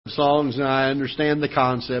songs, and I understand the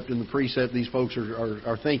concept and the precept these folks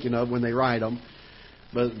are thinking of when they write them.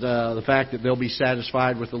 But the fact that they'll be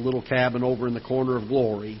satisfied with a little cabin over in the corner of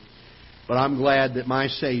glory. But I'm glad that my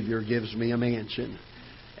Savior gives me a mansion.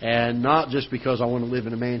 And not just because I want to live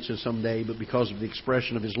in a mansion someday, but because of the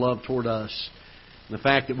expression of His love toward us. And the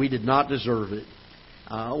fact that we did not deserve it.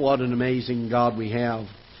 What an amazing God we have.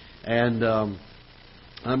 And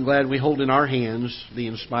I'm glad we hold in our hands the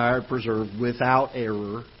inspired, preserved, without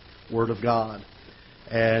error Word of God.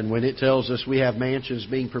 And when it tells us we have mansions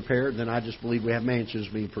being prepared, then I just believe we have mansions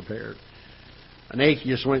being prepared. An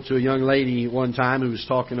atheist went to a young lady one time who was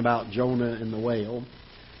talking about Jonah and the whale.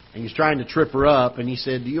 And he's trying to trip her up. And he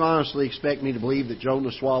said, "Do you honestly expect me to believe that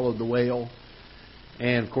Jonah swallowed the whale?"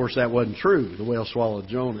 And, of course, that wasn't true. The whale swallowed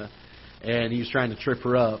Jonah. And he was trying to trip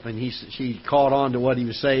her up. And she caught on to what he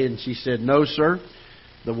was saying. She said, "No, sir.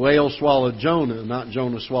 The whale swallowed Jonah, not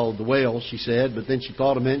Jonah swallowed the whale," she said. But then she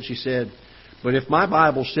thought a minute. She said, "But if my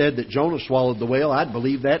Bible said that Jonah swallowed the whale, I'd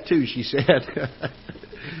believe that too," she said.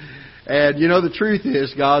 And, you know, the truth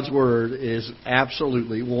is God's Word is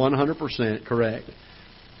absolutely 100% correct.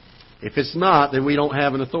 If it's not, then we don't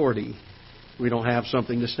have an authority. We don't have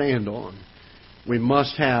something to stand on. We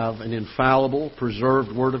must have an infallible,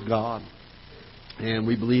 preserved Word of God. And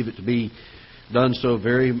we believe it to be done so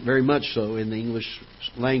very, very much so in the English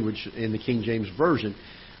language in the King James Version.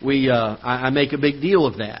 I make a big deal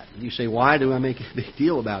of that. You say, why do I make a big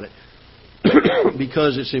deal about it?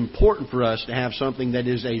 Because it's important for us to have something that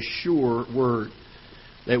is a sure Word.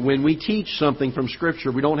 That when we teach something from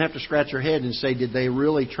Scripture, we don't have to scratch our head and say, did they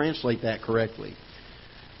really translate that correctly?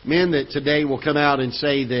 Men that today will come out and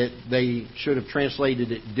say that they should have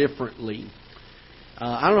translated it differently.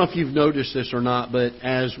 I don't know if you've noticed this or not, but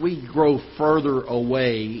as we grow further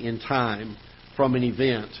away in time from an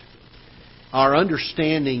event, our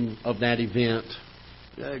understanding of that event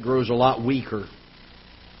grows a lot weaker.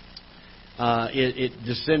 It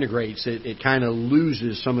disintegrates. It kind of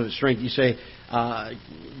loses some of its strength. You say, I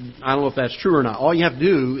don't know if that's true or not. All you have to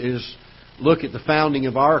do is look at the founding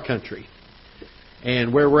of our country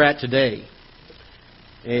and where we're at today.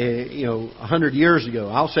 100 years ago,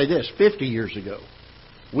 I'll say this, 50 years ago,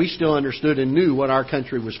 we still understood and knew what our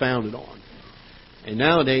country was founded on. And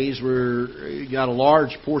nowadays, we've got a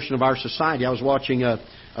large portion of our society. I was watching a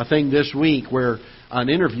thing this week where an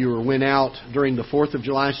interviewer went out during the 4th of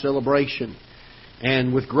July celebration.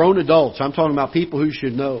 And with grown adults, I'm talking about people who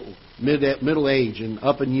should know, middle age and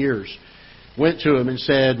up in years, went to him and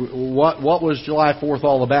said, what was July 4th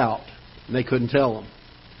all about? And they couldn't tell him.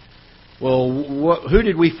 Well, who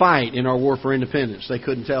did we fight in our war for independence? They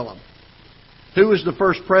couldn't tell him. Who was the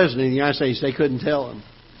first president of the United States? They couldn't tell him.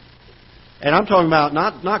 And I'm talking about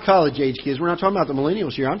not college-age kids. We're not talking about the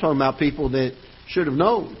millennials here. I'm talking about people that should have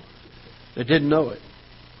known, that didn't know it.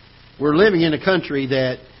 We're living in a country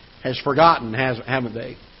that has forgotten, haven't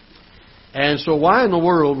they? And so why in the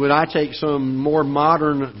world would I take some more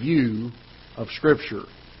modern view of Scripture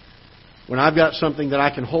when I've got something that I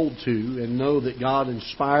can hold to and know that God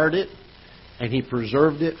inspired it and He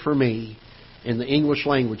preserved it for me in the English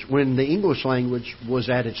language, when the English language was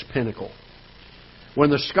at its pinnacle?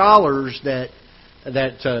 When the scholars that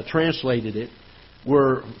translated it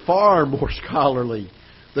were far more scholarly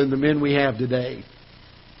than the men we have today.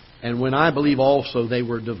 And when I believe also they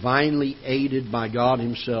were divinely aided by God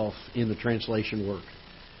Himself in the translation work.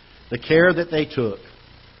 The care that they took,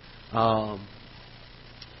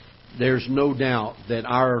 there's no doubt that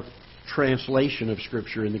our translation of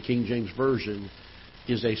Scripture in the King James Version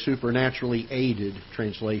is a supernaturally aided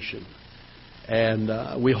translation.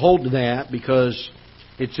 And we hold to that because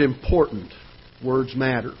it's important. Words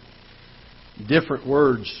matter. Different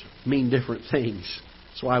words mean different things.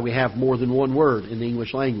 That's why we have more than one word in the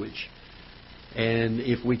English language. And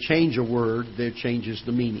if we change a word, that changes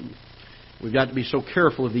the meaning. We've got to be so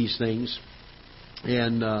careful of these things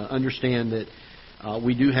and understand that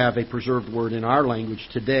we do have a preserved word in our language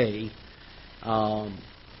today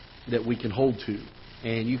that we can hold to.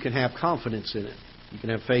 And you can have confidence in it. You can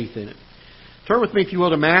have faith in it. Turn with me, if you will,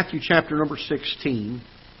 to Matthew chapter number 16.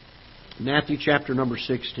 Matthew chapter number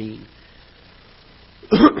 16.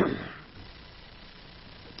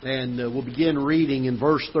 And we'll begin reading in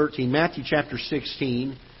verse 13. Matthew chapter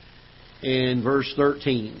 16 and verse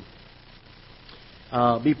 13.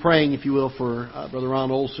 Be praying, if you will, for Brother Ron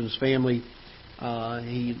Olson's family.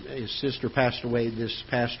 His sister passed away this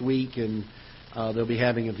past week, and they'll be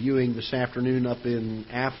having a viewing this afternoon up in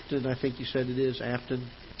Afton, I think you said it is, Afton.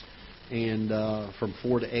 And from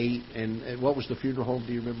 4 to 8. And what was the funeral home,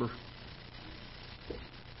 do you remember?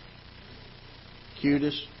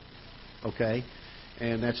 Cudis. Okay.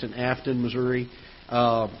 And that's in Afton, Missouri.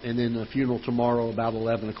 And then the funeral tomorrow about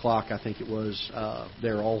 11 o'clock, I think it was,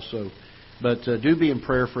 there also. But do be in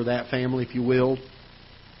prayer for that family, if you will,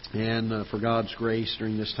 and for God's grace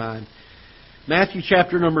during this time. Matthew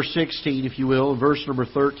chapter number 16, if you will, verse number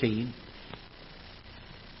 13.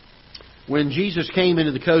 When Jesus came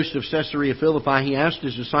into the coast of Caesarea Philippi, He asked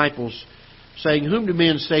His disciples, saying, Whom do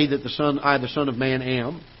men say that I, the Son of Man,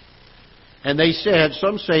 am? And they said,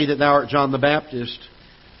 Some say that thou art John the Baptist,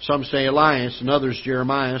 some say Elias, and others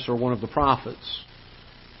Jeremiah, or one of the prophets.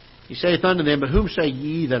 He saith unto them, But whom say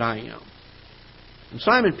ye that I am? And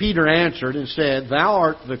Simon Peter answered and said, Thou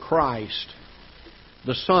art the Christ,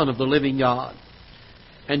 the Son of the living God.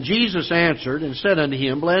 And Jesus answered and said unto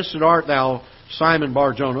him, Blessed art thou, Simon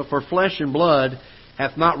Bar-Jonah, for flesh and blood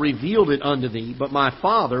hath not revealed it unto thee, but my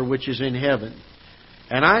Father which is in heaven.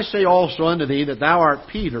 And I say also unto thee that thou art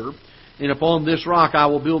Peter, and upon this rock I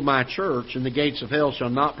will build my church, and the gates of hell shall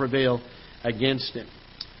not prevail against it.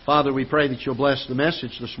 Father, we pray that You'll bless the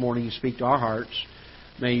message this morning and speak to our hearts.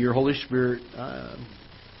 May Your Holy Spirit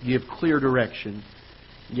give clear direction,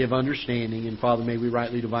 give understanding, and Father, may we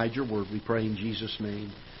rightly divide Your word. We pray in Jesus'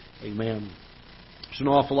 name. Amen. There's an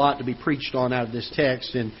awful lot to be preached on out of this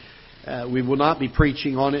text, and we will not be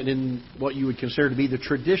preaching on it in what you would consider to be the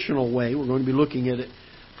traditional way. We're going to be looking at it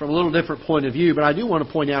from a little different point of view, but I do want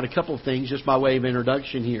to point out a couple of things just by way of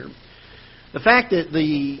introduction here. The fact that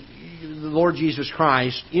the Lord Jesus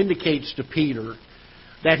Christ indicates to Peter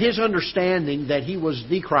that his understanding that He was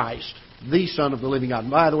the Christ, the Son of the living God.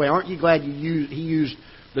 And by the way, aren't you glad He used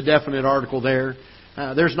the definite article there?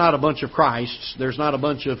 There's not a bunch of Christs. There's not a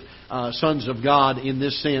bunch of sons of God in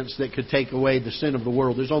this sense that could take away the sin of the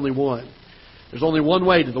world. There's only one. There's only one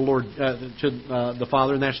way to the Lord, to the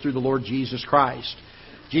Father, and that's through the Lord Jesus Christ.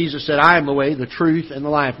 Jesus said, I am the way, the truth, and the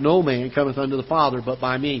life. No man cometh unto the Father but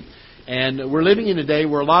by me. And we're living in a day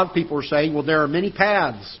where a lot of people are saying, well, there are many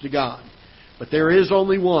paths to God, but there is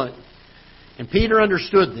only one. And Peter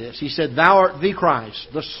understood this. He said, Thou art the Christ,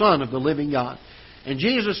 the Son of the living God. And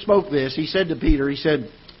Jesus spoke this. He said to Peter, He said,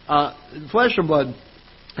 flesh and blood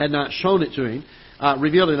had not shown it to him,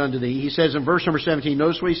 revealed it unto thee. He says in verse number 17,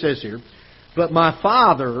 notice what He says here, But my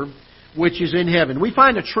Father which is in heaven. We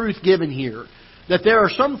find a truth given here, that there are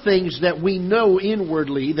some things that we know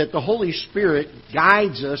inwardly that the Holy Spirit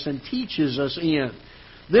guides us and teaches us in.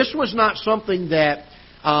 This was not something that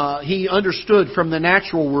he understood from the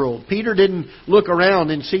natural world. Peter didn't look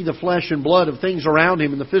around and see the flesh and blood of things around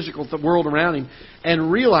him and the physical world around him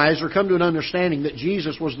and realize or come to an understanding that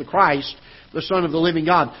Jesus was the Christ, the Son of the living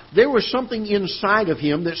God. There was something inside of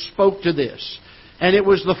him that spoke to this. And it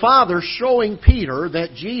was the Father showing Peter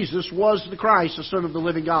that Jesus was the Christ, the Son of the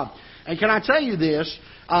living God. And can I tell you this?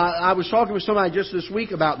 I was talking with somebody just this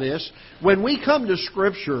week about this. When we come to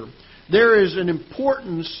Scripture, there is an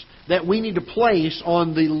importance that we need to place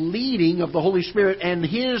on the leading of the Holy Spirit and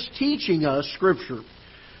His teaching us Scripture.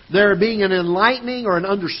 There being an enlightening or an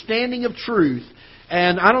understanding of truth.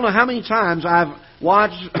 And I don't know how many times I've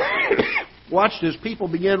watched as people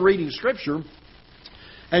begin reading Scripture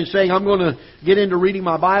and saying, I'm going to get into reading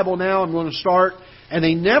my Bible now, I'm going to start. And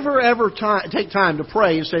they never ever take time to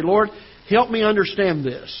pray and say, Lord, help me understand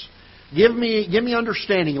this. Give me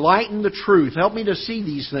understanding. Lighten the truth. Help me to see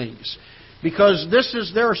these things. Because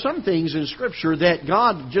there are some things in Scripture that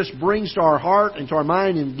God just brings to our heart and to our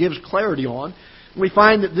mind and gives clarity on. We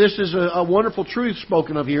find that this is a wonderful truth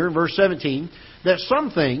spoken of here in verse 17, that some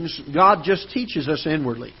things God just teaches us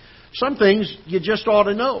inwardly. Some things you just ought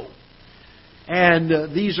to know.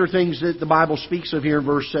 And these are things that the Bible speaks of here in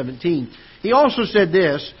verse 17. He also said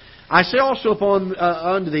this, I say also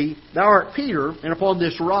unto thee, Thou art Peter, and upon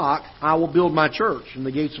this rock I will build my church, and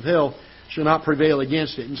the gates of hell shall not prevail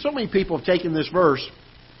against it. And so many people have taken this verse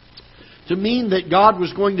to mean that God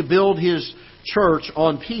was going to build His church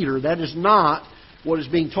on Peter. That is not what is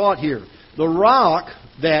being taught here. The rock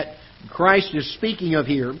that Christ is speaking of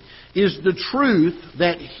here is the truth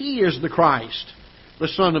that He is the Christ, the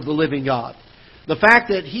Son of the living God. The fact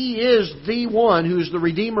that He is the one who is the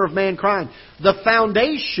Redeemer of mankind. The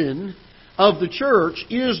foundation of the church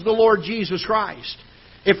is the Lord Jesus Christ.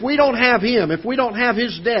 If we don't have Him, if we don't have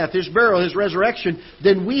His death, His burial, His resurrection,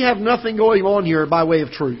 then we have nothing going on here by way of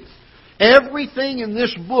truth. Everything in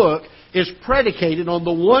this book is predicated on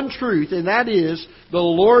the one truth, and that is the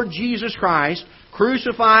Lord Jesus Christ,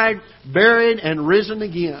 crucified, buried, and risen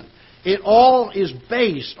again. It all is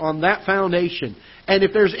based on that foundation. And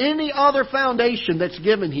if there's any other foundation that's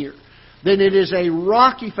given here, then it is a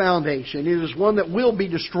rocky foundation. It is one that will be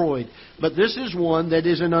destroyed. But this is one that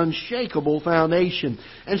is an unshakable foundation.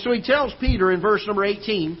 And so he tells Peter in verse number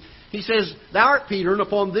 18, he says, Thou art Peter, and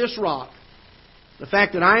upon this rock. The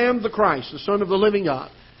fact that I am the Christ, the Son of the living God.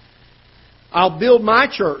 I'll build my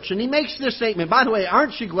church. And he makes this statement. By the way,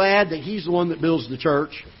 aren't you glad that he's the one that builds the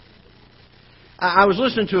church? I was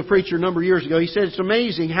listening to a preacher a number of years ago. He said it's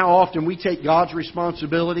amazing how often we take God's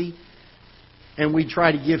responsibility and we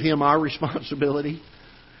try to give Him our responsibility.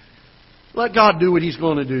 Let God do what He's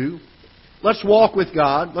going to do. Let's walk with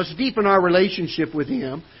God. Let's deepen our relationship with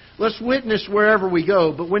Him. Let's witness wherever we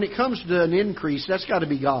go. But when it comes to an increase, that's got to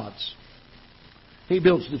be God's. He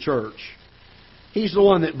builds the church. He's the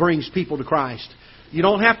one that brings people to Christ. You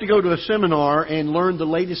don't have to go to a seminar and learn the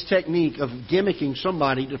latest technique of gimmicking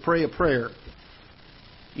somebody to pray a prayer.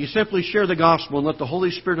 You simply share the gospel and let the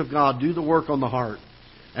Holy Spirit of God do the work on the heart.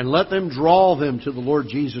 And let them draw them to the Lord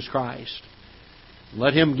Jesus Christ.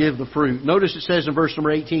 Let Him give the fruit. Notice it says in verse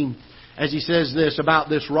number 18, as he says this about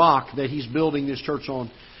this rock that he's building this church on.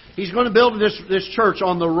 He's going to build this church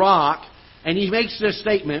on the rock, and he makes this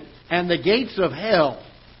statement, and the gates of hell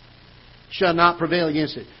shall not prevail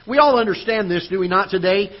against it. We all understand this, do we not,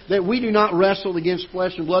 today? That we do not wrestle against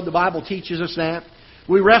flesh and blood. The Bible teaches us that.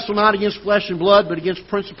 We wrestle not against flesh and blood, but against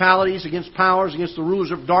principalities, against powers, against the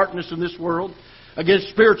rulers of darkness in this world, against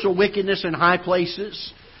spiritual wickedness in high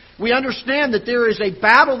places. We understand that there is a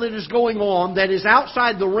battle that is going on that is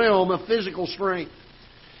outside the realm of physical strength.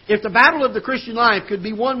 If the battle of the Christian life could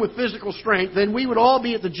be won with physical strength, then we would all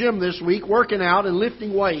be at the gym this week working out and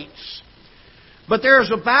lifting weights. But there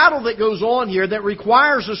is a battle that goes on here that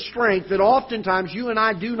requires a strength that oftentimes you and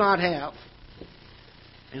I do not have.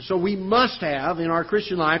 And so we must have in our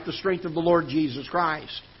Christian life the strength of the Lord Jesus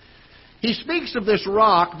Christ. He speaks of this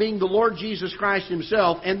rock being the Lord Jesus Christ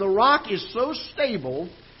Himself, and the rock is so stable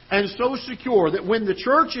and so secure that when the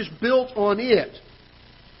church is built on it,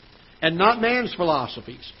 and not man's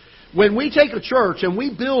philosophies, when we take a church and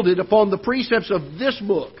we build it upon the precepts of this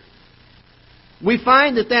book, we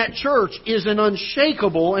find that that church is an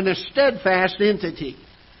unshakable and a steadfast entity.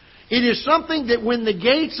 It is something that when the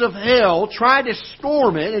gates of hell try to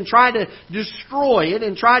storm it and try to destroy it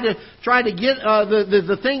and try to get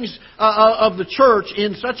the things of the church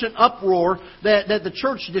in such an uproar that the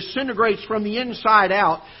church disintegrates from the inside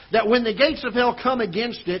out, that when the gates of hell come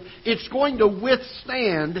against it, it's going to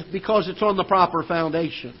withstand because it's on the proper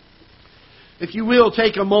foundation. If you will,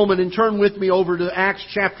 take a moment and turn with me over to Acts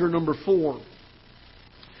chapter number 4.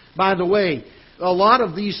 By the way, a lot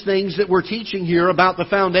of these things that we're teaching here about the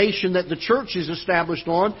foundation that the church is established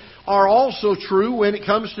on are also true when it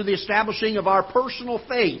comes to the establishing of our personal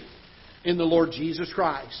faith in the Lord Jesus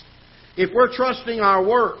Christ. If we're trusting our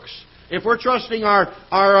works, if we're trusting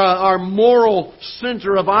our moral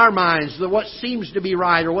center of our minds, what seems to be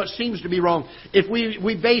right or what seems to be wrong, if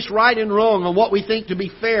we base right and wrong on what we think to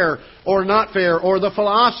be fair or not fair, or the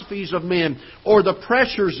philosophies of men, or the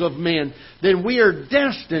pressures of men, then we are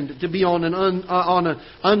destined to be on an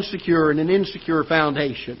unsecure and an insecure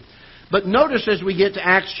foundation. But notice as we get to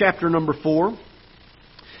Acts chapter number 4,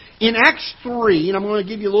 in Acts 3, and I'm going to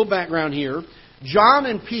give you a little background here, John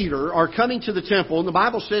and Peter are coming to the temple, and the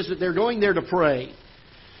Bible says that they're going there to pray.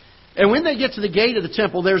 And when they get to the gate of the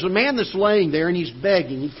temple, there's a man that's laying there, and he's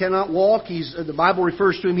begging. He cannot walk. The Bible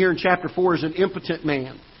refers to him here in chapter 4 as an impotent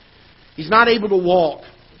man. He's not able to walk.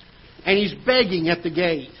 And he's begging at the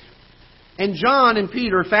gate. And John and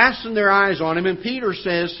Peter fasten their eyes on him, and Peter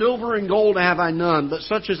says, "Silver and gold have I none, but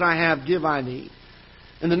such as I have give I thee.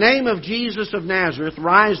 In the name of Jesus of Nazareth,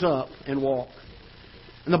 rise up and walk."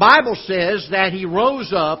 And the Bible says that he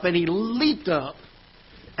rose up and he leaped up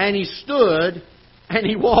and he stood and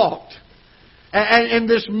he walked. And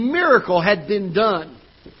this miracle had been done.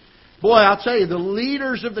 Boy, I'll tell you, the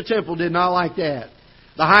leaders of the temple did not like that.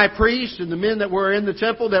 The high priest and the men that were in the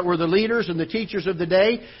temple that were the leaders and the teachers of the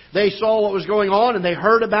day, they saw what was going on and they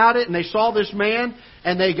heard about it and they saw this man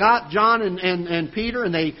and they got John and Peter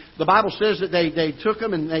and the Bible says that they took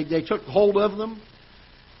them and they took hold of them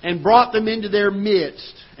and brought them into their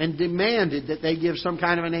midst and demanded that they give some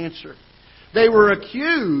kind of an answer. They were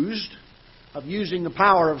accused of using the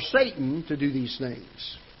power of Satan to do these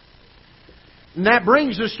things. And that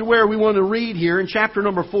brings us to where we want to read here in chapter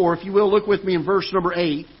number 4. If you will, look with me in verse number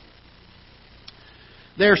 8.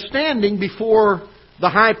 They're standing before the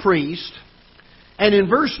high priest. And in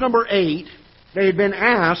verse number 8, they had been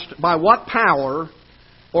asked by what power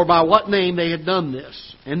or by what name they had done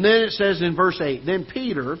this. And then it says in verse 8, "Then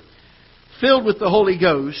Peter, filled with the Holy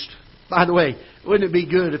Ghost." By the way, wouldn't it be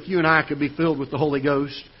good if you and I could be filled with the Holy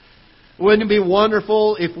Ghost? Wouldn't it be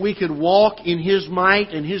wonderful if we could walk in His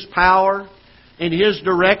might and His power and His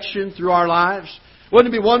direction through our lives?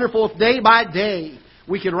 Wouldn't it be wonderful if day by day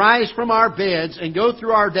we could rise from our beds and go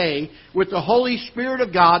through our day with the Holy Spirit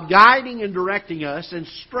of God guiding and directing us and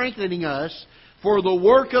strengthening us for the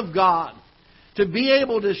work of God, to be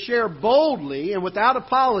able to share boldly and without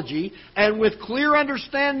apology and with clear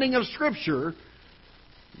understanding of Scripture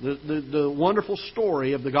the wonderful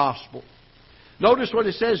story of the gospel. Notice what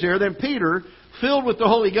it says here. Then Peter, filled with the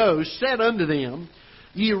Holy Ghost, said unto them,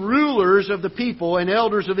 Ye rulers of the people and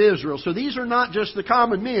elders of Israel. So these are not just the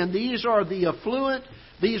common men. These are the affluent.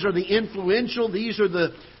 These are the influential. These are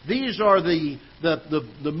the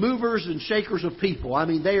movers and shakers of people. I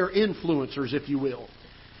mean, they are influencers, if you will.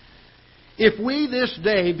 If we this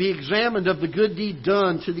day be examined of the good deed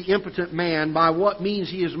done to the impotent man, by what means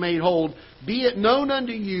he is made whole, be it known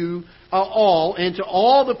unto you all and to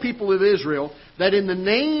all the people of Israel, that in the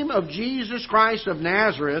name of Jesus Christ of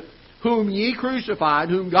Nazareth, whom ye crucified,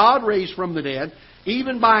 whom God raised from the dead,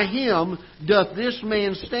 even by Him doth this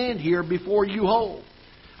man stand here before you whole.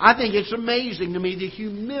 I think it's amazing to me the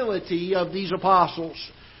humility of these apostles.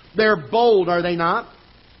 They're bold, are they not?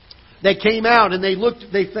 They came out and they looked.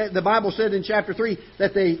 The Bible said in chapter 3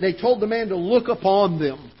 that they told the man to look upon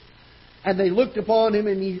them. And they looked upon him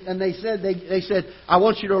and they said, I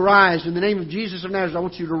want you to arise. In the name of Jesus of Nazareth, I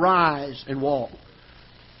want you to rise and walk.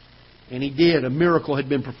 And he did. A miracle had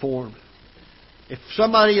been performed. If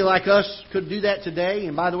somebody like us could do that today,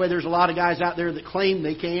 and by the way, there's a lot of guys out there that claim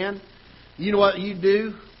they can, you know what you'd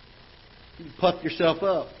do? You'd puff yourself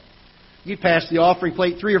up. You'd pass the offering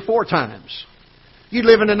plate 3 or 4 times. You'd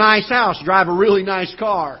live in a nice house, drive a really nice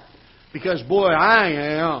car. Because, boy, I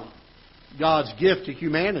am God's gift to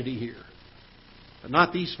humanity here. But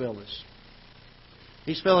not these fellas.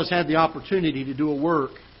 These fellas had the opportunity to do a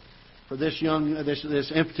work for this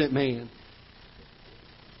impotent man.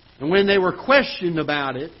 And when they were questioned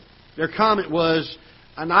about it, their comment was,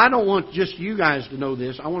 and I don't want just you guys to know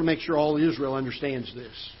this, I want to make sure all Israel understands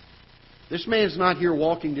this. This man's not here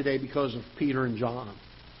walking today because of Peter and John.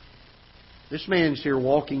 This man's here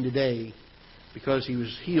walking today because he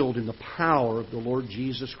was healed in the power of the Lord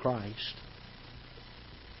Jesus Christ.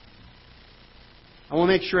 I want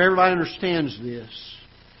to make sure everybody understands this,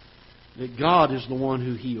 that God is the one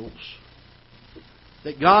who heals.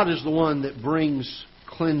 That God is the one that brings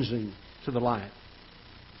cleansing to the life.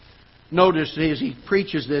 Notice as he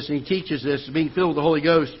preaches this and he teaches this, being filled with the Holy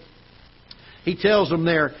Ghost, he tells them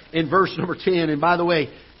there in verse number 10, and by the way,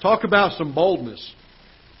 talk about some boldness.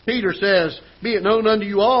 Peter says, Be it known unto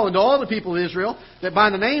you all and to all the people of Israel, that by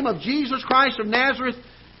the name of Jesus Christ of Nazareth,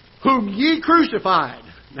 whom ye crucified.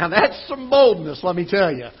 Now that's some boldness, let me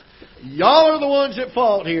tell you. Y'all are the ones at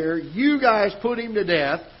fault here. You guys put Him to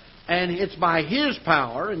death. And it's by His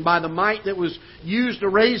power and by the might that was used to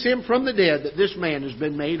raise Him from the dead that this man has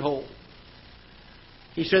been made whole.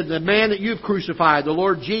 He said, the man that you've crucified, the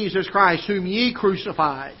Lord Jesus Christ, whom ye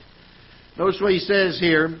crucified. Notice what he says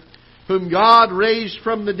here. Whom God raised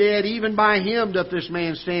from the dead, even by Him doth this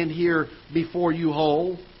man stand here before you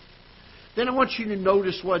whole. Then I want you to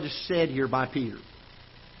notice what is said here by Peter.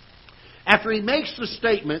 After he makes the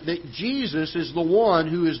statement that Jesus is the one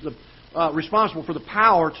who is responsible for the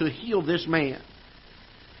power to heal this man,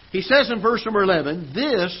 he says in verse number 11,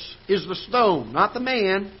 This is the stone, not the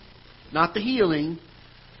man, not the healing.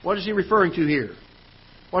 What is he referring to here?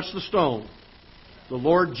 What's the stone? The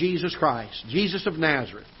Lord Jesus Christ, Jesus of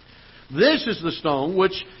Nazareth. This is the stone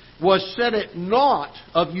which was set at naught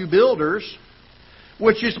of you builders,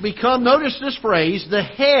 which is become, notice this phrase, the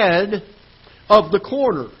head of the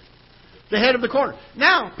corner. The head of the corner.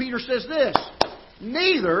 Now, Peter says this,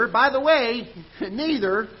 neither, by the way,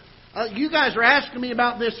 you guys are asking me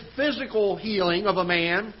about this physical healing of a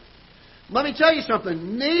man. Let me tell you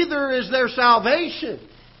something. Neither is there salvation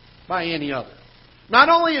by any other. Not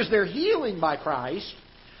only is there healing by Christ,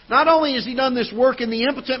 not only has He done this work in the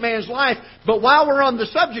impotent man's life, but while we're on the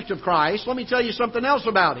subject of Christ, let me tell you something else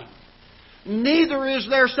about Him. Neither is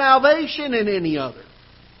there salvation in any other.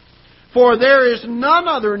 For there is none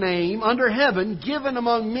other name under heaven given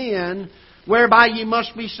among men whereby ye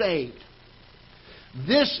must be saved.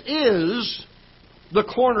 This is the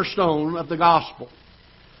cornerstone of the gospel.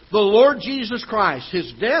 The Lord Jesus Christ,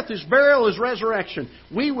 His death, His burial, His resurrection.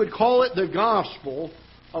 We would call it the gospel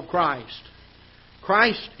of Christ.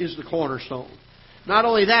 Christ is the cornerstone. Not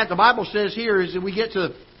only that, the Bible says here, as we get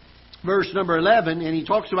to verse number 11, and he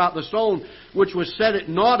talks about the stone which was set at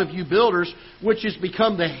naught of you builders, which has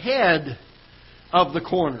become the head of the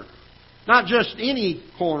corner. Not just any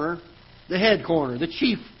corner, the head corner, the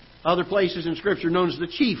chief, other places in Scripture known as the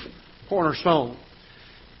chief cornerstone.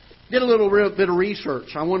 Did a little bit of research.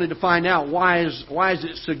 I wanted to find out why is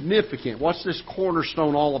it significant? What's this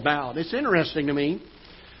cornerstone all about? It's interesting to me.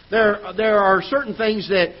 There are certain things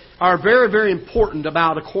that are very, very important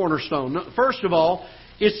about a cornerstone. First of all,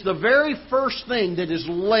 It's the very first thing that is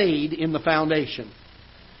laid in the foundation.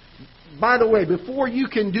 By the way, before you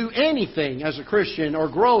can do anything as a Christian or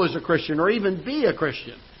grow as a Christian or even be a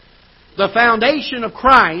Christian, the foundation of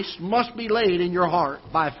Christ must be laid in your heart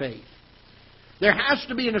by faith. There has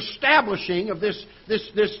to be an establishing of this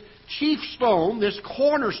chief stone, this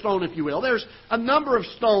cornerstone, if you will. There's a number of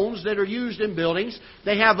stones that are used in buildings.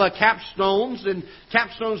 They have capstones, and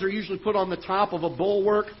capstones are usually put on the top of a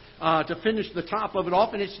bulwark to finish the top of it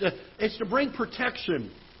off, and it's to bring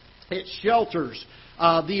protection. It shelters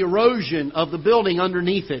the erosion of the building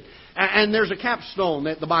underneath it. And there's a capstone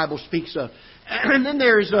that the Bible speaks of. And then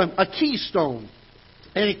there's a keystone.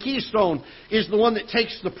 And a keystone is the one that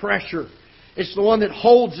takes the pressure. It's the one that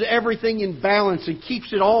holds everything in balance and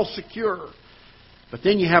keeps it all secure. But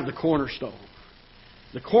then you have the cornerstone.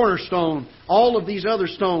 The cornerstone, all of these other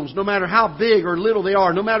stones, no matter how big or little they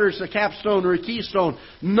are, no matter if it's a capstone or a keystone,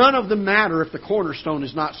 none of them matter if the cornerstone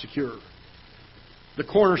is not secure. The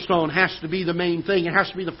cornerstone has to be the main thing. It has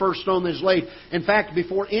to be the first stone that is laid. In fact,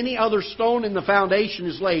 before any other stone in the foundation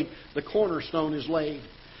is laid, the cornerstone is laid.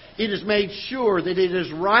 It is made sure that it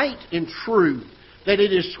is right and true, that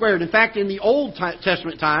it is squared. In fact, in the Old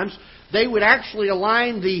Testament times, they would actually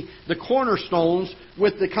align the cornerstones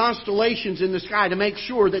with the constellations in the sky to make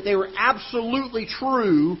sure that they were absolutely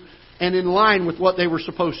true and in line with what they were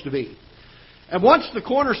supposed to be. And once the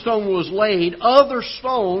cornerstone was laid, other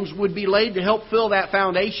stones would be laid to help fill that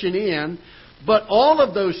foundation in, but all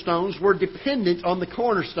of those stones were dependent on the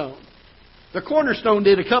cornerstone. The cornerstone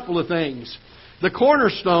did a couple of things. The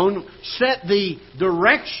cornerstone set the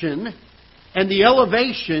direction and the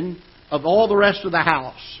elevation of all the rest of the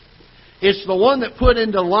house. It's the one that put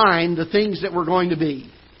into line the things that were going to be.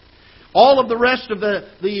 All of the rest of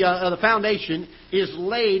the foundation is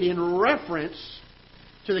laid in reference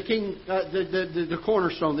to the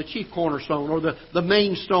cornerstone, the chief cornerstone, or the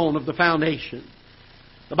main stone of the foundation.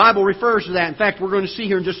 The Bible refers to that. In fact, we're going to see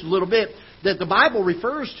here in just a little bit that the Bible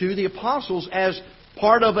refers to the apostles as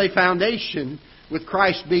part of a foundation, with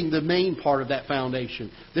Christ being the main part of that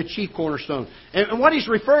foundation, the chief cornerstone. And what he's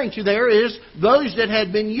referring to there is those that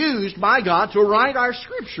had been used by God to write our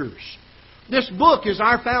Scriptures. This book is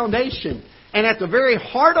our foundation. And at the very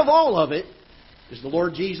heart of all of it is the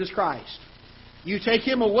Lord Jesus Christ. You take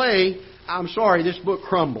Him away, I'm sorry, this book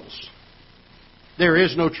crumbles. There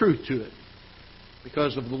is no truth to it.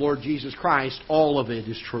 Because of the Lord Jesus Christ, all of it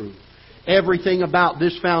is true. Everything about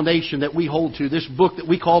this foundation that we hold to, this book that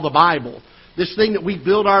we call the Bible, this thing that we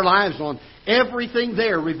build our lives on, everything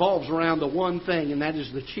there revolves around the one thing, and that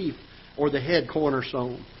is the chief or the head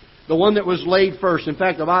cornerstone. The one that was laid first. In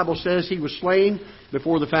fact, the Bible says He was slain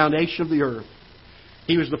before the foundation of the earth.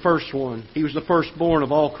 He was the first one. He was the firstborn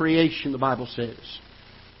of all creation, the Bible says.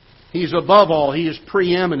 He's above all. He is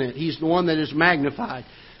preeminent. He's the one that is magnified.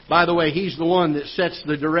 By the way, He's the one that sets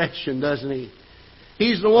the direction, doesn't He?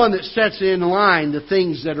 He's the one that sets in line the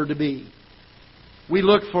things that are to be. We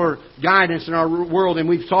look for guidance in our world, and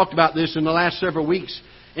we've talked about this in the last several weeks.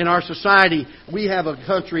 In our society, we have a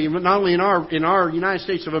country, not only in our United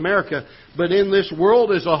States of America, but in this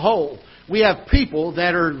world as a whole. We have people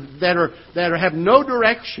that have no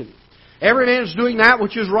direction. Every man's doing that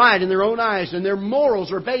which is right in their own eyes, and their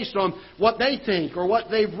morals are based on what they think or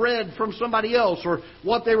what they've read from somebody else or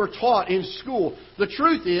what they were taught in school. The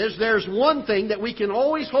truth is, there's one thing that we can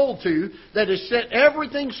always hold to that has set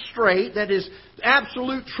everything straight, that is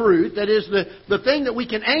absolute truth, that is the thing that we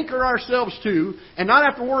can anchor ourselves to and not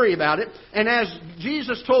have to worry about it. And as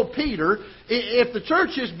Jesus told Peter, if the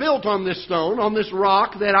church is built on this stone, on this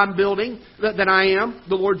rock that I'm building, that I am,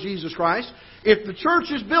 the Lord Jesus Christ, if the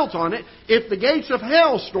church is built on it, if the gates of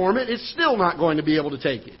hell storm it, it's still not going to be able to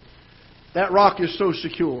take it. That rock is so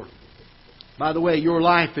secure. By the way, your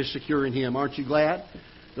life is secure in Him. Aren't you glad?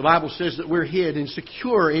 The Bible says that we're hid and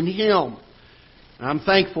secure in Him. And I'm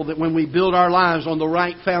thankful that when we build our lives on the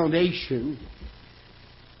right foundation,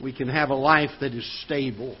 we can have a life that is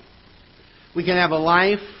stable. We can have a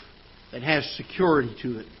life that has security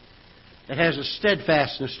to it, that has a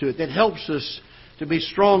steadfastness to it, that helps us to be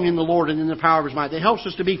strong in the Lord and in the power of His might. That helps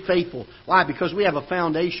us to be faithful. Why? Because we have a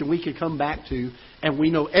foundation we can come back to, and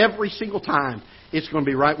we know every single time it's going to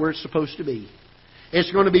be right where it's supposed to be.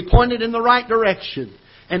 It's going to be pointed in the right direction.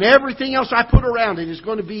 And everything else I put around it is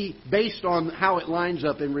going to be based on how it lines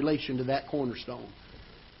up in relation to that cornerstone.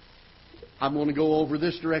 I'm going to go over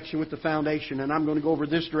this direction with the foundation, and I'm going to go over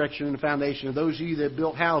this direction in the foundation. And those of you that have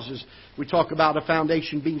built houses, we talk about a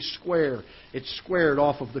foundation being square. It's squared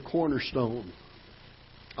off of the cornerstone.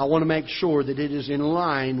 I want to make sure that it is in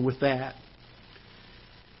line with that.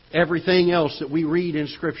 Everything else that we read in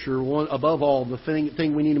Scripture, above all, the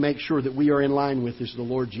thing we need to make sure that we are in line with is the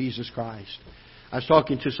Lord Jesus Christ. I was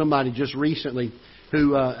talking to somebody just recently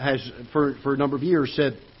who has, for a number of years,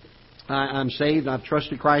 said, I'm saved, I've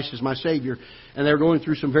trusted Christ as my Savior, and they're going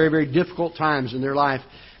through some very, very difficult times in their life.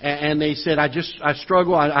 And they said, I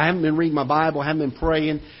struggle, I haven't been reading my Bible, I haven't been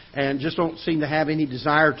praying, and just don't seem to have any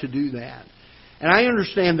desire to do that. And I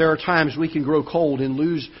understand there are times we can grow cold and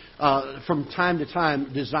lose, from time to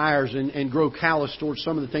time, desires and grow callous towards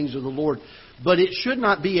some of the things of the Lord. But it should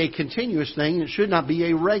not be a continuous thing. It should not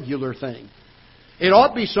be a regular thing. It ought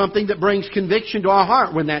to be something that brings conviction to our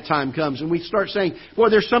heart when that time comes. And we start saying,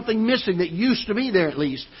 boy, there's something missing that used to be there at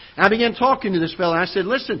least. And I began talking to this fellow, and I said,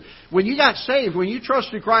 listen, when you got saved, when you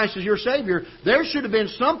trusted Christ as your Savior, there should have been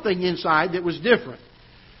something inside that was different.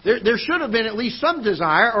 There should have been at least some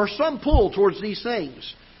desire or some pull towards these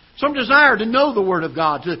things. Some desire to know the Word of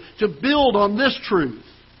God, to build on this truth,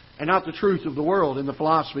 and not the truth of the world and the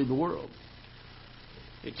philosophy of the world.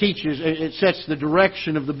 It teaches, it sets the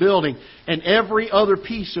direction of the building, and every other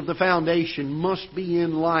piece of the foundation must be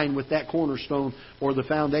in line with that cornerstone, or the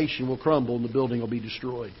foundation will crumble and the building will be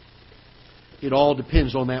destroyed. It all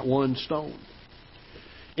depends on that one stone.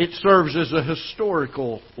 It serves as a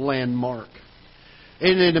historical landmark.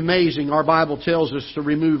 Isn't it amazing? Our Bible tells us to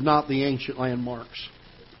remove not the ancient landmarks,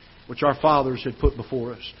 which our fathers had put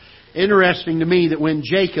before us. Interesting to me that when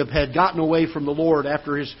Jacob had gotten away from the Lord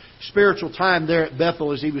after his spiritual time there at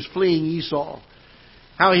Bethel as he was fleeing Esau,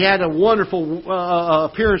 how he had a wonderful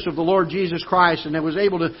appearance of the Lord Jesus Christ and was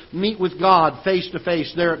able to meet with God face to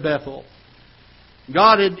face there at Bethel.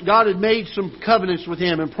 God had made some covenants with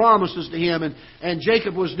him and promises to him, and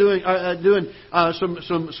Jacob was doing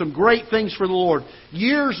some great things for the Lord.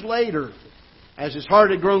 Years later, as his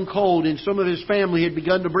heart had grown cold and some of his family had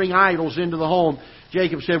begun to bring idols into the home,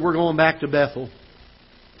 Jacob said, we're going back to Bethel.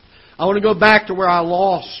 I want to go back to where I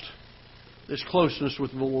lost this closeness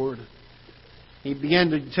with the Lord. He began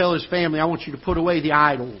to tell his family, I want you to put away the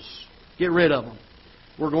idols. Get rid of them.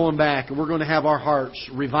 We're going back, and we're going to have our hearts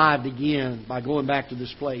revived again by going back to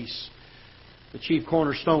this place. The chief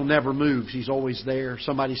cornerstone never moves. He's always there.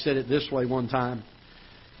 Somebody said it this way one time.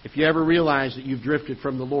 If you ever realize that you've drifted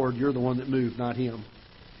from the Lord, you're the one that moved, not Him.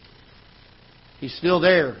 He's still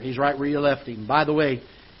there. He's right where you left Him. By the way,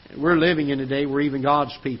 we're living in a day where even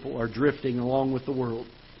God's people are drifting along with the world.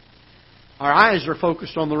 Our eyes are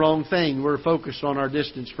focused on the wrong thing. We're focused on our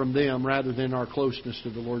distance from them rather than our closeness to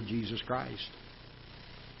the Lord Jesus Christ.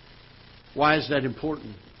 Why is that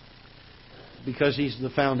important? Because He's the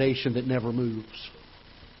foundation that never moves.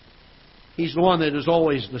 He's the one that is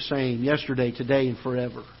always the same, yesterday, today, and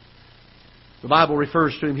forever. The Bible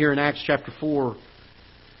refers to Him here in Acts chapter 4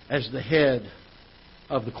 as the head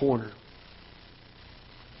of the corner.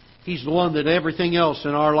 He's the one that everything else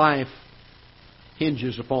in our life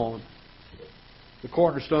hinges upon. The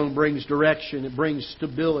cornerstone brings direction. It brings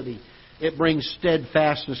stability. It brings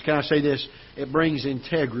steadfastness. Can I say this? It brings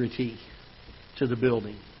integrity to the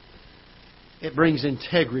building. It brings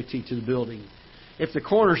integrity to the building. If the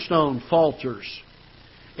cornerstone falters,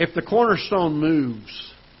 if the cornerstone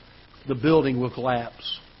moves, the building will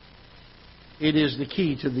collapse. It is the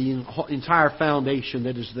key to the entire foundation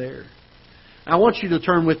that is there. I want you to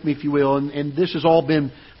turn with me, if you will, and this has all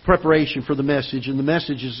been preparation for the message, and the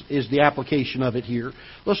message is the application of it here.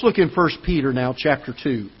 Let's look in 1 Peter now, chapter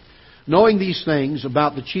 2. Knowing these things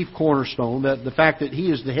about the chief cornerstone, that the fact that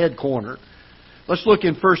He is the head corner, let's look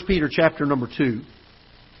in 1 Peter chapter number 2.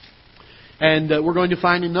 And we're going to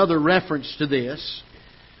find another reference to this.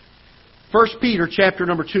 1 Peter chapter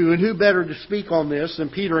number 2, and who better to speak on this than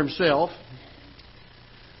Peter himself,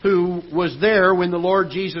 who was there when the Lord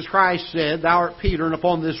Jesus Christ said, Thou art Peter, and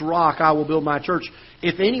upon this rock I will build my church.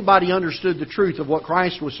 If anybody understood the truth of what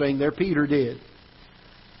Christ was saying there, Peter did.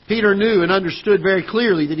 Peter knew and understood very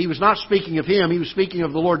clearly that he was not speaking of him, he was speaking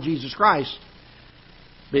of the Lord Jesus Christ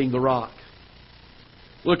being the rock.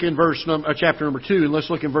 Look in chapter number 2, and let's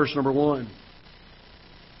look in verse number 1.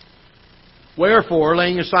 Wherefore,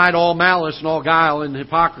 laying aside all malice and all guile and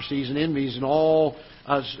hypocrisies and envies and all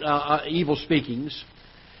evil speakings,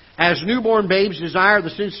 as newborn babes desire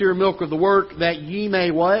the sincere milk of the word, that ye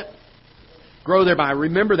may what? Grow thereby.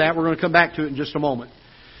 Remember that. We're going to come back to it in just a moment.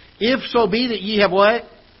 If so be that ye have what?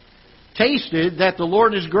 Tasted that the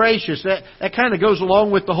Lord is gracious. That kind of goes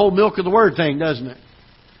along with the whole milk of the word thing, doesn't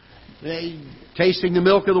it? Tasting the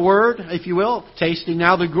milk of the word, if you will. Tasting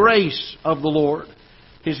now the grace of the Lord.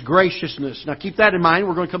 His graciousness. Now keep that in mind.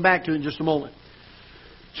 We're going to come back to it in just a moment.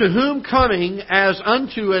 To whom coming as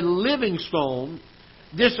unto a living stone,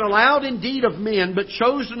 disallowed indeed of men, but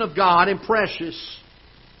chosen of God and precious.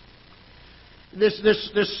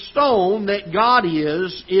 This stone that God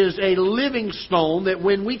is a living stone that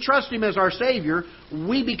when we trust Him as our Savior,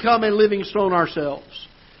 we become a living stone ourselves.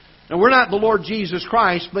 Now, we're not the Lord Jesus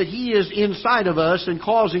Christ, but He is inside of us and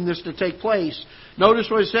causing this to take place. Notice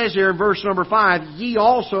what it says here in verse number 5. Ye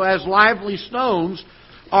also, as lively stones,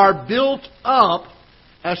 are built up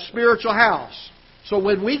a spiritual house. So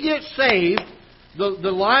when we get saved,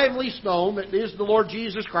 the lively stone, that is the Lord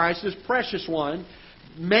Jesus Christ, this precious one,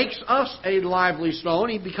 makes us a lively stone.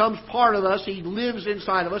 He becomes part of us. He lives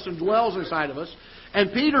inside of us and dwells inside of us.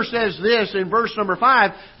 And Peter says this in verse number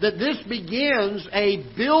 5, that this begins a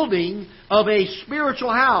building of a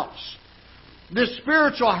spiritual house. This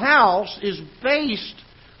spiritual house is based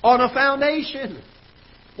on a foundation.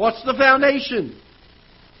 What's the foundation?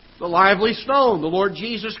 The lively stone, the Lord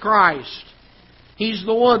Jesus Christ. He's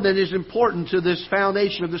the one that is important to this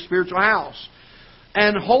foundation of the spiritual house.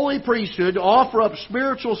 And holy priesthood to offer up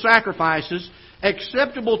spiritual sacrifices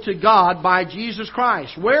acceptable to God by Jesus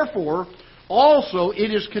Christ. Wherefore, also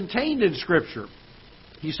it is contained in Scripture.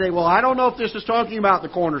 You say, well, I don't know if this is talking about the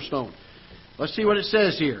cornerstone. Let's see what it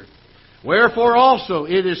says here. Wherefore also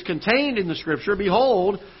it is contained in the Scripture,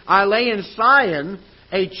 Behold, I lay in Zion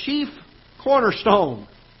a chief cornerstone,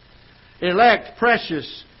 elect,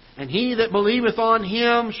 precious, and he that believeth on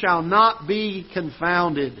Him shall not be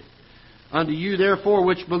confounded. Unto you therefore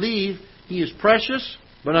which believe, He is precious,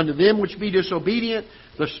 but unto them which be disobedient,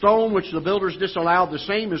 the stone which the builders disallowed, the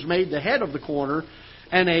same is made the head of the corner,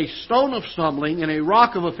 and a stone of stumbling, and a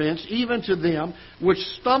rock of offense, even to them which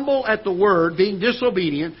stumble at the word, being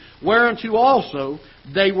disobedient, whereunto also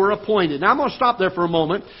they were appointed. Now I'm going to stop there for a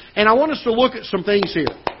moment, and I want us to look at some things here.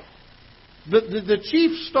 The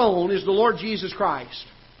chief stone is the Lord Jesus Christ.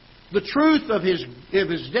 The truth of His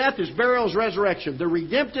death, His burial, His resurrection. The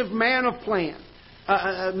redemptive man of plan.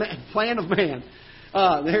 Plan of man.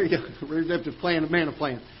 There you go. Redemptive plan of man of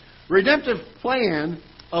plan. Redemptive plan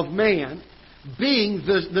of man being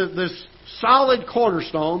the solid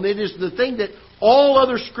cornerstone. It is the thing that all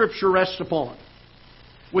other Scripture rests upon.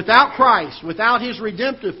 Without Christ, without His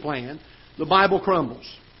redemptive plan, the Bible crumbles.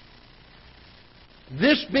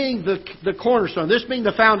 This being the cornerstone, this being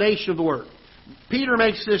the foundation of the Word. Peter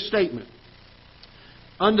makes this statement.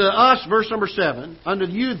 Unto us, verse number 7, unto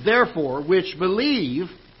you therefore which believe,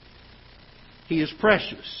 He is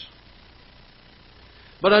precious.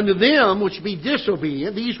 But unto them which be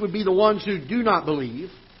disobedient, these would be the ones who do not believe.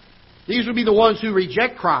 These would be the ones who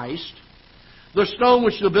reject Christ. The stone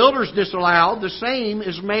which the builders disallowed, the same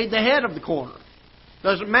is made the head of the corner.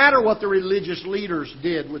 Doesn't matter what the religious leaders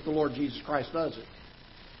did with the Lord Jesus Christ, does it?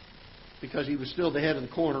 Because He was still the head of the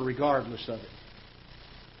corner regardless of it.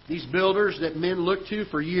 These builders that men looked to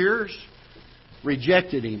for years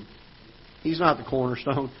rejected Him. He's not the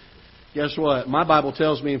cornerstone. Guess what? My Bible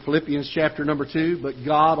tells me in Philippians chapter number 2, but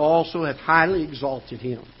God also hath highly exalted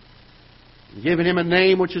Him, and given Him a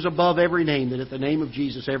name which is above every name, that at the name of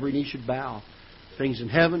Jesus every knee should bow, things in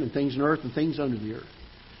heaven and things in earth and things under the earth.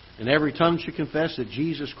 And every tongue should confess that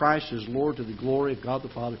Jesus Christ is Lord, to the glory of God the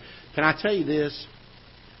Father. Can I tell you this?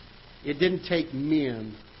 It didn't take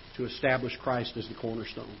men to establish Christ as the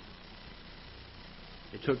cornerstone.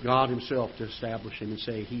 It took God Himself to establish Him and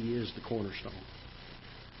say He is the cornerstone.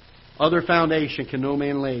 Other foundation can no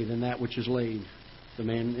man lay than that which is laid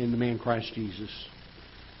in the man Christ Jesus.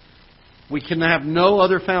 We can have no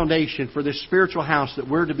other foundation for this spiritual house that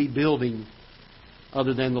we're to be building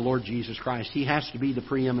other than the Lord Jesus Christ. He has to be the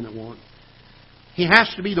preeminent one. He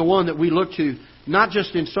has to be the one that we look to, not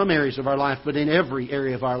just in some areas of our life, but in every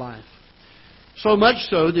area of our life. So much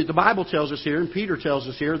so that the Bible tells us here, and Peter tells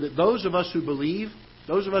us here, that those of us who believe,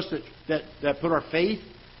 those of us that put our faith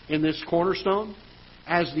in this cornerstone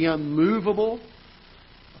as the unmovable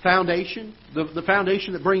foundation, the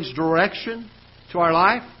foundation that brings direction to our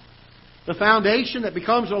life, the foundation that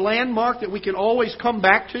becomes a landmark that we can always come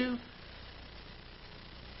back to.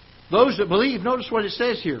 Those that believe, notice what it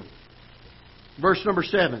says here. Verse number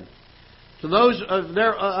 7. To those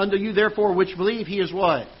unto you therefore which believe, He is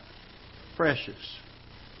what? Precious.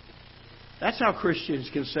 That's how Christians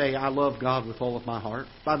can say, I love God with all of my heart.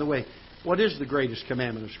 By the way, what is the greatest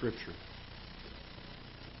commandment of Scripture?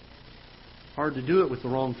 Hard to do it with the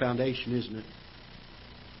wrong foundation, isn't it?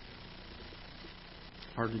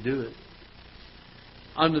 Hard to do it.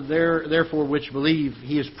 Unto therefore which believe,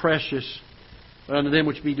 He is precious. But unto them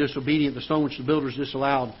which be disobedient, the stone which the builders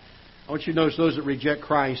disallowed. I want you to notice those that reject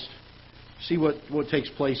Christ. See what takes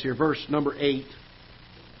place here. Verse number 8.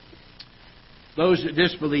 Those that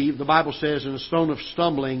disbelieve, the Bible says, in a stone of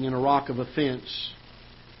stumbling and a rock of offense.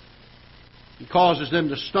 He causes them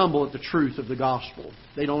to stumble at the truth of the gospel.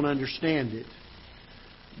 They don't understand it.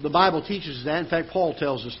 The Bible teaches us that. In fact, Paul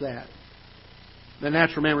tells us that. The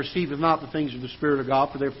natural man receiveth not the things of the Spirit of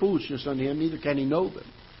God, for their foolishness unto him, neither can he know them,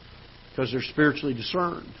 because they're spiritually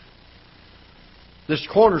discerned. This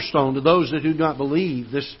cornerstone to those that do not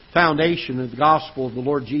believe, this foundation of the gospel of the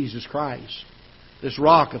Lord Jesus Christ, this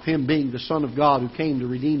rock of Him being the Son of God who came to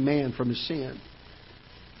redeem man from his sin,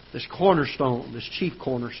 this cornerstone, this chief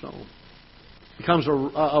cornerstone, becomes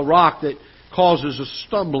a rock that causes a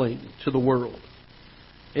stumbling to the world.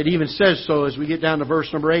 It even says so as we get down to verse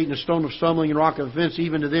number 8, and a stone of stumbling and rock of offense,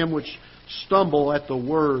 even to them which stumble at the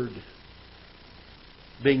word,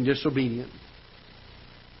 being disobedient.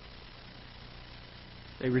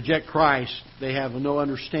 They reject Christ. They have no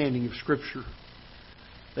understanding of Scripture.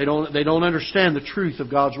 They don't understand the truth of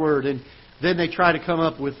God's Word. And then they try to come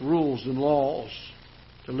up with rules and laws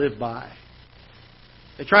to live by.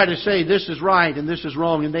 They try to say this is right and this is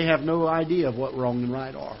wrong, and they have no idea of what wrong and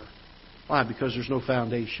right are. Why? Because there's no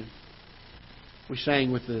foundation. We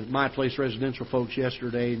sang with the My Place residential folks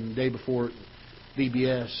yesterday and the day before at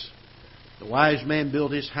VBS. The wise man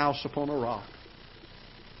built his house upon a rock.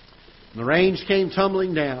 And the rains came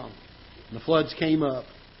tumbling down, and the floods came up.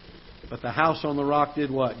 But the house on the rock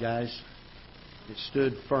did what, guys? It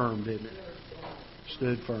stood firm, didn't it?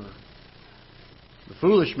 Stood firm. The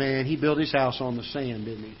foolish man, he built his house on the sand,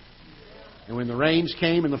 didn't he? And when the rains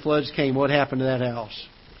came and the floods came, what happened to that house?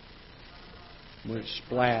 It went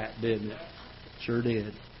splat, didn't it? Sure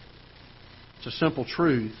did. It's a simple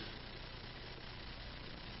truth.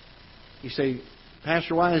 You say,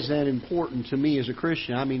 Pastor, why is that important to me as a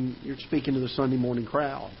Christian? I mean, you're speaking to the Sunday morning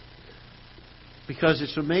crowd. Because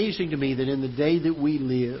it's amazing to me that in the day that we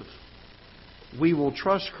live, we will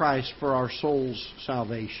trust Christ for our soul's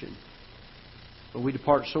salvation. But we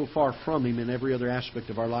depart so far from Him in every other aspect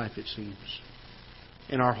of our life, it seems.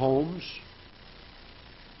 In our homes,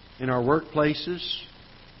 in our workplaces,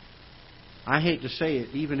 I hate to say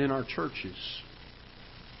it, even in our churches.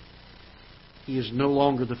 He is no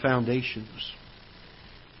longer the foundations.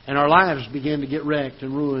 And our lives begin to get wrecked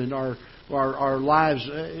and ruined. Our lives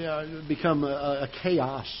become a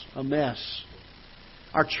chaos, a mess.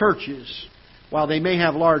 Our churches, while they may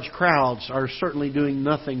have large crowds, are certainly doing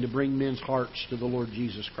nothing to bring men's hearts to the Lord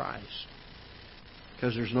Jesus Christ,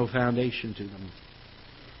 because there's no foundation to them.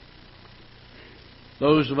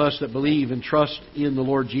 Those of us that believe and trust in the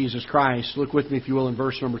Lord Jesus Christ, look with me, if you will, in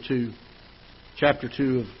verse number 2. Chapter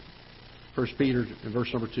 2 of 1 Peter, in verse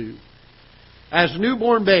number 2. As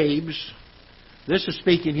newborn babes, this is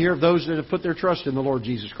speaking here of those that have put their trust in the Lord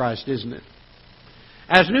Jesus Christ, isn't it?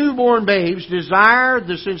 As newborn babes, desire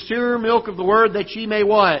the sincere milk of the Word, that ye may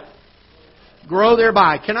what? Grow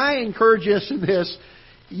thereby. Can I encourage us in this?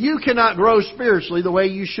 You cannot grow spiritually the way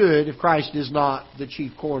you should if Christ is not the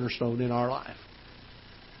chief cornerstone in our life.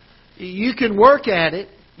 You can work at it,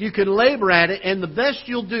 you can labor at it, and the best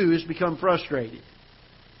you'll do is become frustrated.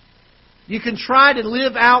 You can try to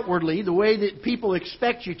live outwardly the way that people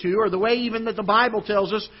expect you to, or the way even that the Bible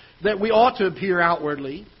tells us that we ought to appear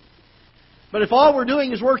outwardly. But if all we're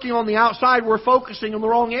doing is working on the outside, we're focusing on the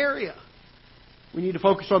wrong area. We need to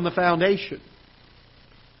focus on the foundation.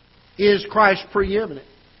 Is Christ preeminent?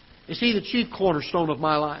 Is He the chief cornerstone of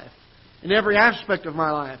my life? In every aspect of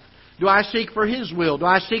my life? Do I seek for His will? Do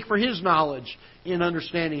I seek for His knowledge in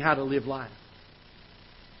understanding how to live life?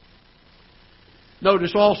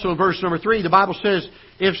 Notice also in verse number 3, the Bible says,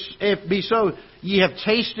 If be so, ye have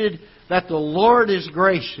tasted that the Lord is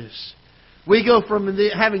gracious. We go from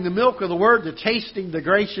having the milk of the Word to tasting the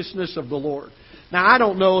graciousness of the Lord. Now, I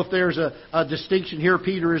don't know if there's a distinction here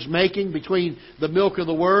Peter is making between the milk of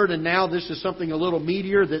the Word and now this is something a little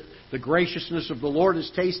meatier, that the graciousness of the Lord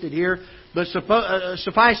is tasted here. But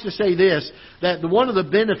suffice to say this, that one of the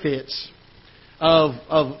benefits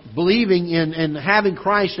of believing in and having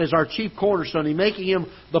Christ as our chief cornerstone, and making Him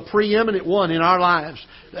the preeminent one in our lives,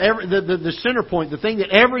 the center point, the thing that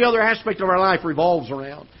every other aspect of our life revolves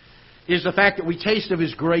around, is the fact that we taste of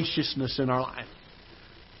His graciousness in our life.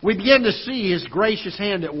 We begin to see His gracious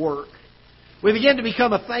hand at work. We begin to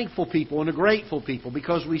become a thankful people and a grateful people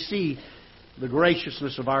because we see the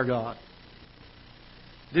graciousness of our God.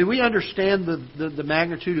 Do we understand the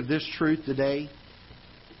magnitude of this truth today?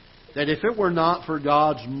 That if it were not for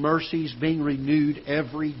God's mercies being renewed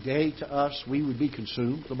every day to us, we would be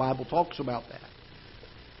consumed. The Bible talks about that.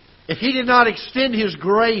 If He did not extend His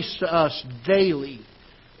grace to us daily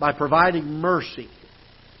by providing mercy,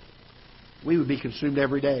 we would be consumed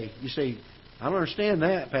every day. You say, I don't understand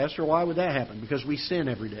that, Pastor. Why would that happen? Because we sin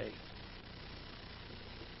every day.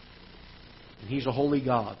 And He's a holy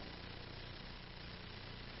God.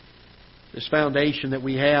 This foundation that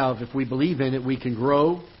we have, if we believe in it, we can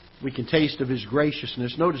grow We can taste of His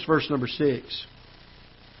graciousness. Notice verse number 6.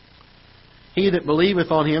 He that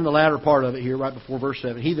believeth on Him, the latter part of it here, right before verse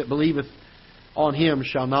 7. He that believeth on Him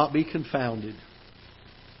shall not be confounded.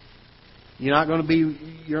 You're not going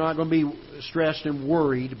to be stressed and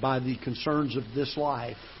worried by the concerns of this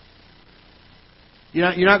life.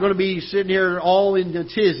 You're not going to be sitting here all in a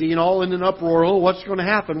tizzy and all in an uproar. Oh, what's going to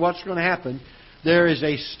happen? What's going to happen? There is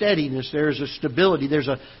a steadiness. There is a stability. There's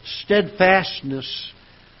a steadfastness.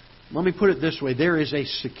 Let me put it this way. There is a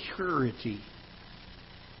security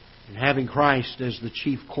in having Christ as the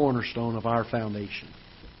chief cornerstone of our foundation.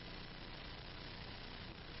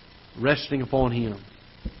 Resting upon Him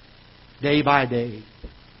day by day.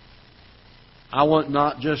 I want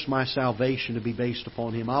not just my salvation to be based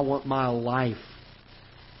upon Him. I want my life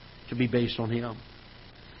to be based on Him.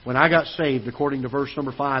 When I got saved, according to verse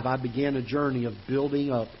number 5, I began a journey of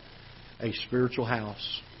building up a spiritual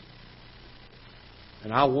house.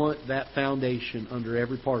 And I want that foundation under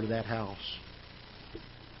every part of that house.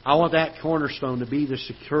 I want that cornerstone to be the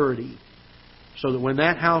security so that when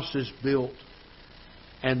that house is built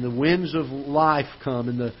and the winds of life come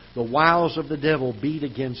and the wiles of the devil beat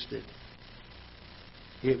against it,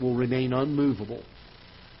 it will remain unmovable.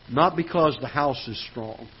 Not because the house is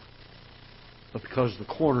strong, but because the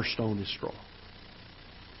cornerstone is strong.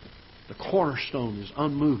 The cornerstone is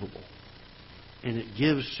unmovable, and it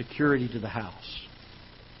gives security to the house.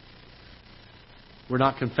 We're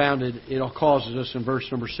not confounded. It causes us in verse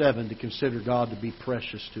number 7 to consider God to be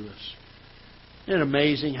precious to us. Isn't it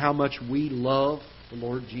amazing how much we love the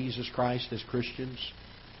Lord Jesus Christ as Christians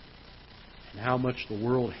and how much the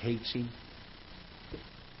world hates Him?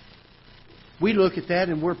 We look at that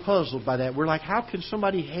and we're puzzled by that. We're like, how can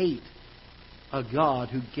somebody hate a God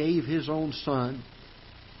who gave His own Son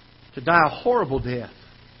to die a horrible death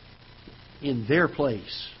in their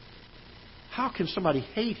place? How can somebody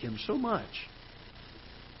hate Him so much?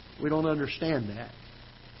 We don't understand that.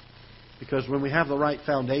 Because when we have the right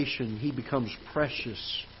foundation, He becomes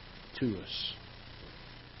precious to us.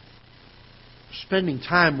 Spending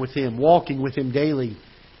time with Him, walking with Him daily,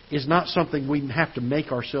 is not something we have to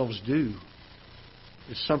make ourselves do.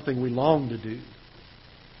 It's something we long to do.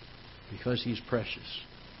 Because He's precious.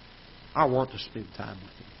 I want to spend time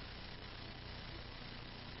with Him.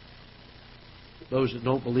 Those that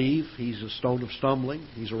don't believe, He's a stone of stumbling.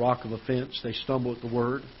 He's a rock of offense. They stumble at the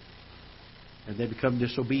Word. And they become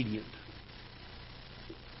disobedient.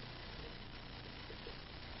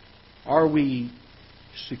 Are we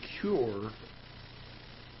secure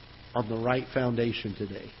on the right foundation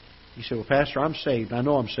today? You say, well, Pastor, I'm saved. I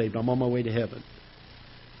know I'm saved. I'm on my way to heaven.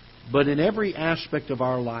 But in every aspect of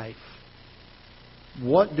our life,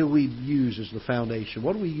 what do we use as the foundation?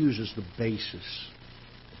 What do we use as the basis?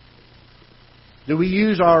 Do we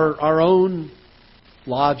use our own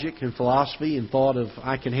logic and philosophy and thought of,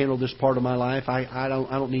 I can handle this part of my life. I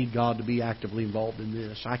don't need God to be actively involved in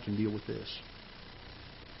this. I can deal with this.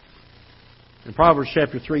 In Proverbs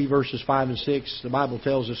chapter 3, verses 5 and 6, the Bible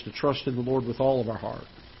tells us to trust in the Lord with all of our heart.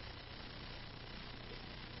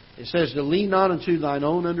 It says to lean not unto thine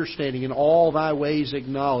own understanding, in all thy ways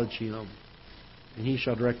acknowledge Him, and He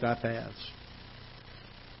shall direct thy paths.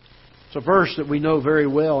 It's a verse that we know very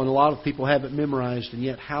well, and a lot of people have it memorized, and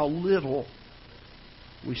yet how little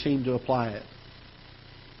we seem to apply it.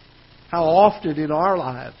 How often in our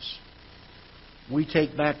lives we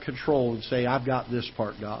take back control and say, I've got this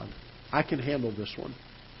part, God. I can handle this one.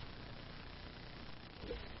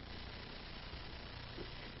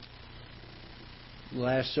 In the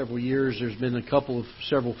last several years, there's been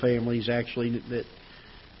several families actually that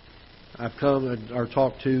I've come or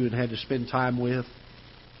talked to and had to spend time with,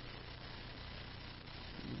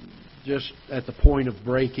 just at the point of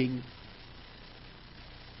breaking.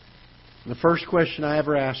 And the first question I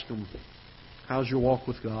ever ask them, how's your walk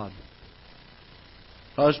with God?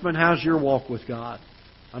 Husband, how's your walk with God?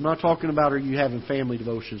 I'm not talking about are you having family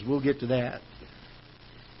devotions. We'll get to that.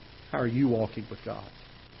 How are you walking with God?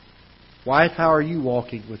 Wife, how are you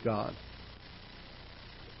walking with God?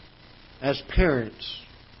 As parents,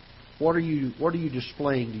 what are you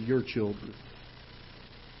displaying to your children?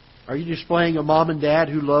 Are you displaying a mom and dad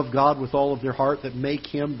who love God with all of their heart, that make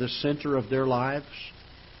Him the center of their lives?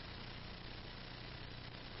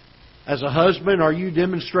 As a husband, are you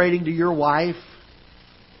demonstrating to your wife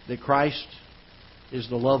that Christ is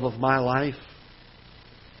the love of my life?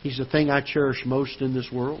 He's the thing I cherish most in this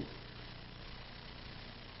world.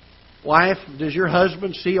 Wife, does your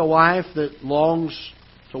husband see a wife that longs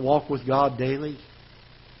to walk with God daily?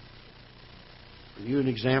 Are you an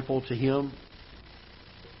example to him?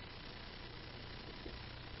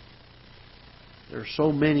 There are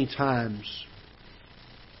so many times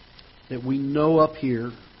that we know up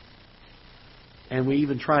here, and we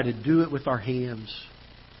even try to do it with our hands,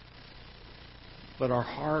 but our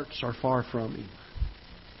hearts are far from Him.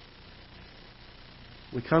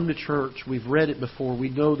 We come to church, we've read it before, we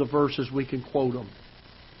know the verses, we can quote them.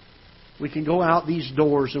 We can go out these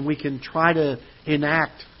doors and we can try to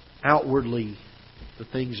enact outwardly the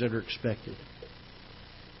things that are expected.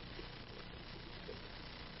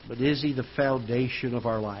 But is He the foundation of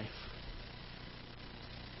our life?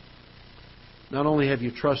 Not only have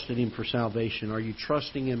you trusted Him for salvation, are you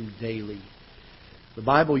trusting Him daily? The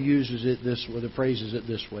Bible uses it this way, the phrases it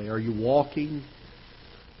this way. Are you walking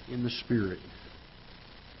in the Spirit?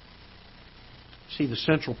 See, the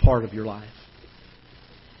central part of your life.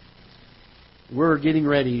 We're getting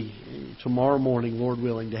ready tomorrow morning, Lord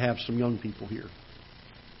willing, to have some young people here.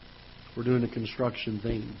 We're doing a construction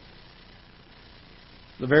thing.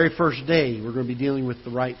 The very first day, we're going to be dealing with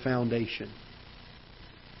the right foundation.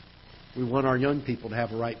 We want our young people to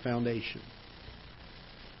have a right foundation.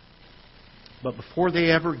 But before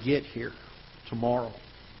they ever get here tomorrow,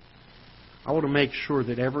 I want to make sure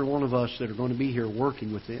that every one of us that are going to be here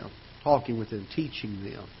working with them, talking with them, teaching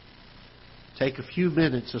them, take a few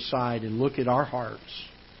minutes aside and look at our hearts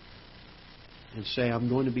and say, I'm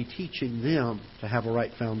going to be teaching them to have a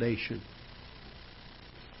right foundation.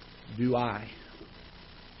 Do I?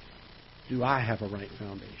 Do I have a right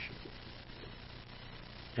foundation?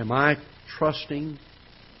 Am I trusting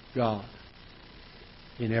God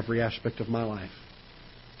in every aspect of my life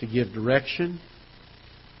to give direction,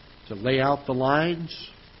 to lay out the lines,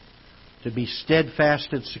 to be steadfast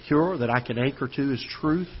and secure that I can anchor to His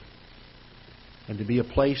truth, and to be a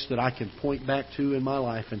place that I can point back to in my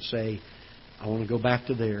life and say, I want to go back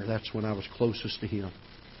to there. That's when I was closest to Him.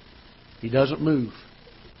 He doesn't move.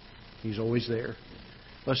 He's always there.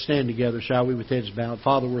 Let's stand together, shall we, with heads bowed.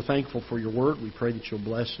 Father, we're thankful for Your Word. We pray that You'll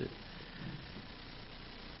bless it.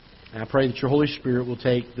 And I pray that Your Holy Spirit will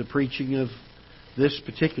take the preaching of this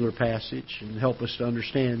particular passage and help us to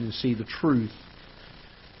understand and see the truth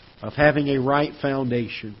of having a right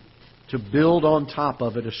foundation, to build on top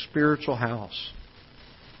of it a spiritual house.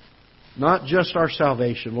 Not just our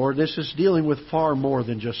salvation, Lord. This is dealing with far more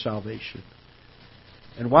than just salvation.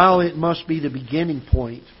 And while it must be the beginning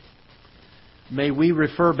point, may we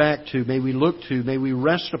refer back to, may we look to, may we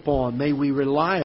rest upon, may we rely